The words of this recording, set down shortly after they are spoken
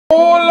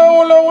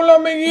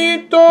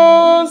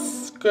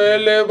amiguitos, que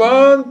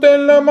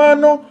levanten la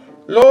mano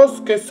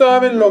los que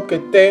saben lo que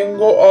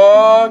tengo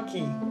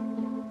aquí.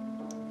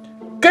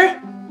 ¿Qué?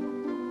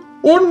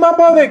 ¿Un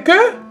mapa de qué?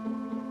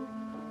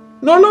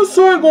 No los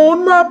oigo.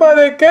 ¿Un mapa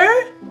de qué?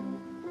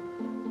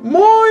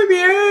 Muy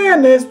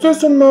bien, esto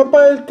es un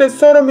mapa del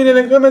tesoro. Miren,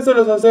 déjenme se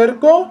los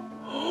acerco.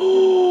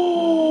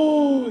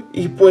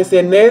 Y pues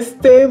en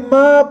este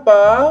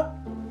mapa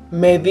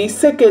me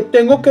dice que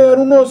tengo que dar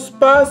unos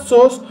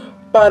pasos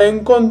para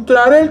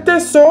encontrar el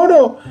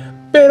tesoro.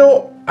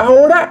 Pero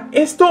ahora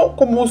esto,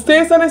 como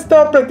ustedes han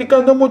estado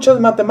practicando muchas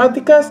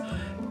matemáticas,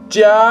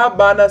 ya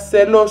van a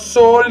hacerlo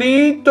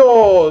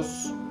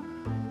solitos.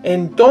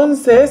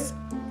 Entonces,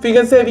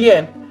 fíjense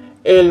bien,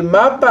 el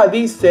mapa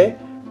dice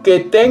que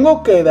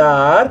tengo que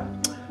dar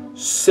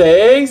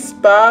 6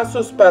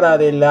 pasos para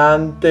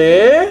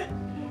adelante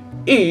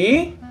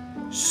y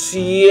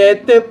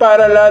 7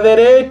 para la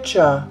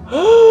derecha.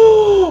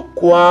 ¡Oh!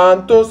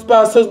 ¿Cuántos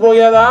pasos voy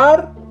a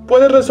dar?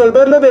 Puedes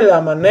resolverlo de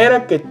la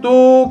manera que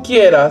tú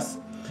quieras.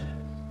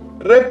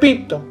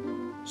 Repito,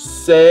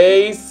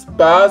 6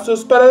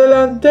 pasos para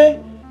adelante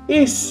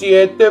y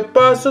 7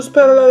 pasos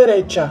para la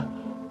derecha.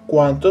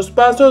 ¿Cuántos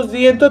pasos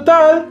di en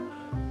total?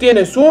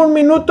 Tienes 1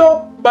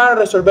 minuto para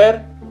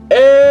resolver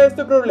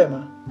este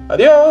problema.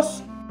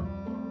 Adiós.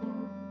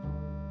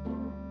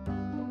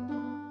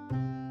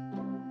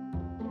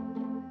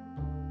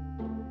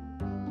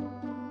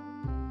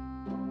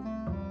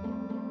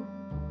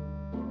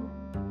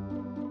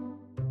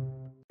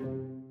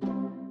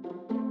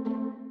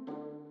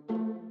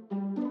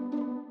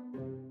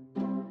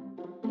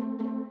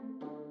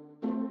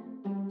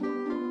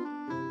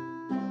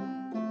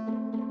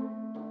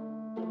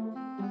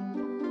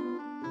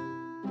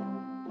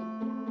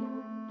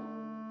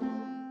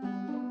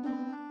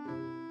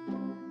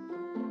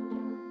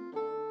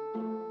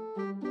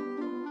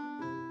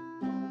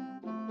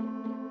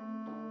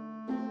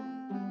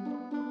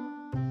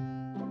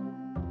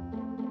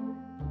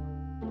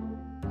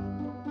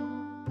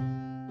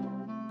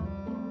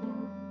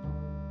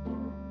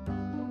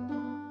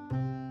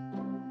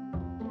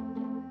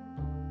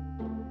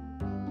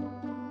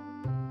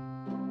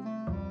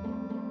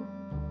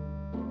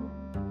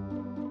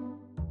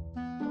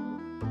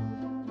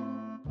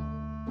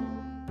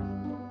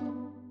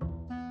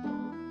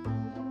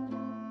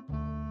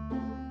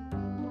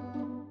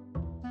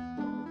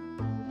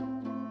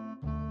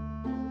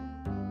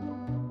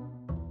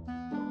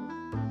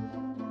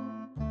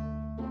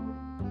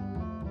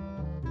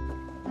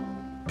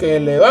 Que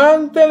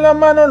levanten la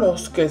mano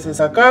los que se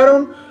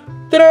sacaron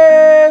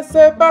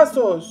 13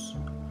 pasos.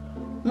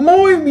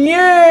 Muy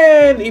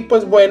bien. Y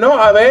pues bueno,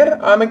 a ver,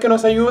 Ame que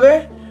nos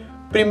ayude.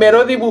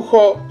 Primero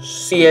dibujó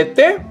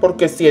 7,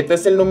 porque 7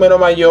 es el número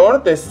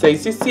mayor de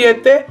 6 y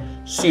 7.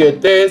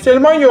 7 es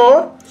el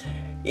mayor.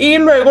 Y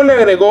luego le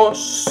agregó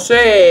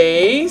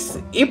 6.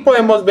 Y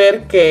podemos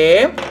ver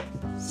que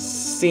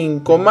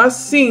 5 más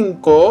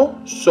 5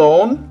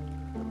 son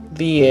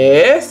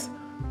 10.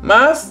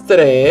 Más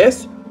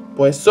 3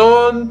 pues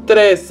son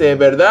 13,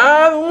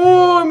 ¿verdad?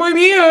 ¡Uy, muy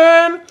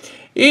bien!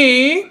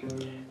 Y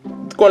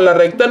con la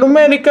recta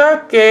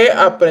numérica que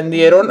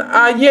aprendieron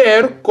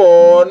ayer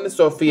con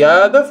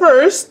Sofía the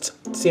First.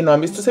 Si no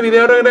han visto ese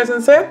video,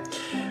 regrésense.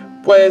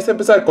 Puedes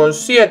empezar con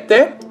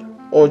 7,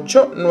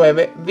 8,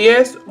 9,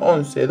 10,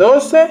 11,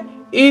 12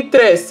 y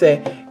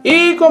 13.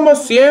 Y como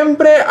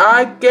siempre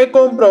hay que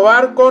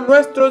comprobar con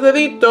nuestros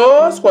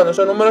deditos cuando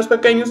son números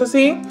pequeños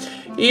así.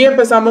 Y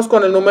empezamos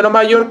con el número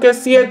mayor que es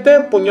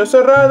 7, puño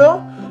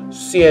cerrado.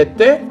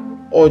 7,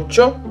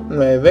 8,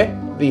 9,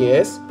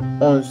 10,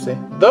 11,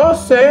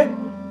 12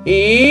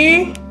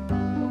 y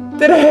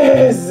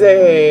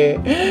 13.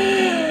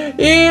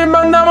 Y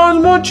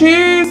mandamos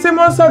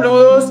muchísimos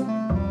saludos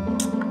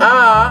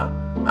a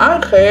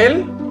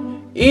Ángel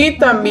y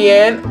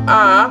también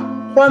a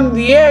Juan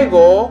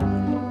Diego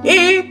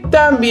y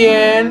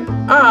también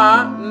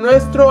a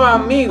nuestro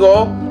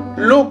amigo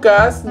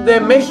Lucas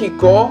de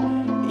México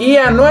y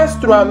a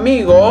nuestro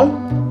amigo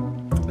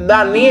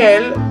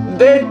Daniel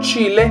de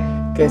Chile,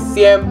 que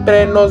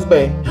siempre nos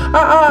ve.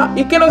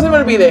 Y que no se me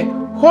olvide,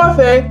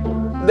 José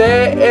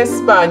de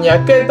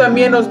España, que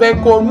también nos ve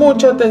con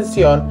mucha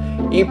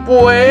atención. Y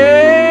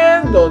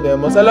pues nos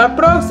vemos a la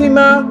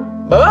próxima.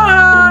 Bye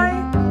bye.